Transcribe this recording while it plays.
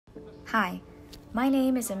Hi, my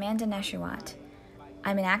name is Amanda Neshawat.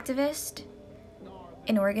 I'm an activist,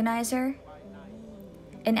 an organizer,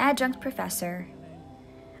 an adjunct professor,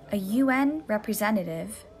 a UN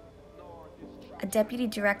representative, a deputy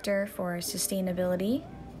director for sustainability,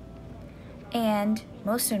 and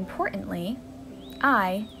most importantly,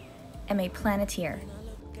 I am a Planeteer.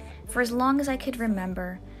 For as long as I could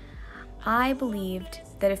remember, I believed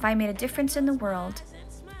that if I made a difference in the world,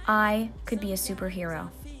 I could be a superhero,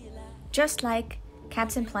 just like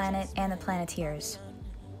Captain Planet and the Planeteers.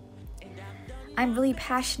 I'm really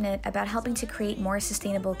passionate about helping to create more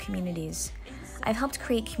sustainable communities. I've helped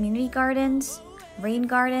create community gardens, rain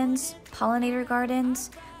gardens, pollinator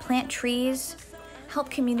gardens, plant trees, help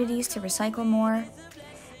communities to recycle more,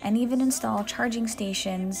 and even install charging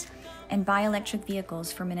stations and buy electric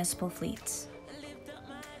vehicles for municipal fleets.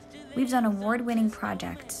 We've done award-winning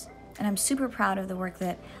projects, and I'm super proud of the work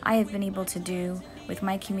that I have been able to do with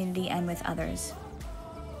my community and with others.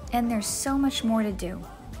 And there's so much more to do.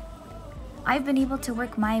 I've been able to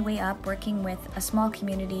work my way up working with a small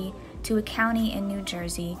community to a county in New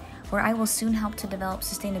Jersey where I will soon help to develop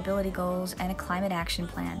sustainability goals and a climate action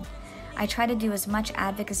plan. I try to do as much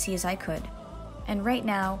advocacy as I could. And right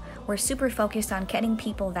now, we're super focused on getting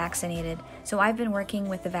people vaccinated, so I've been working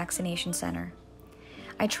with the vaccination center.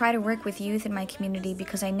 I try to work with youth in my community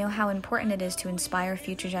because I know how important it is to inspire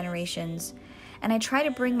future generations. And I try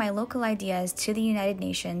to bring my local ideas to the United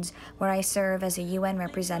Nations where I serve as a UN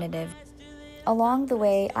representative. Along the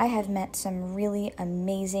way, I have met some really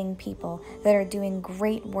amazing people that are doing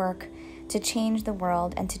great work to change the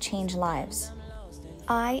world and to change lives.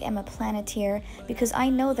 I am a Planeteer because I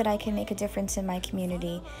know that I can make a difference in my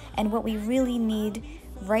community, and what we really need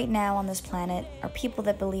right now on this planet are people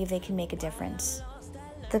that believe they can make a difference.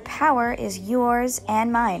 The power is yours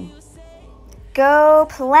and mine. Go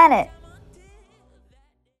Planet!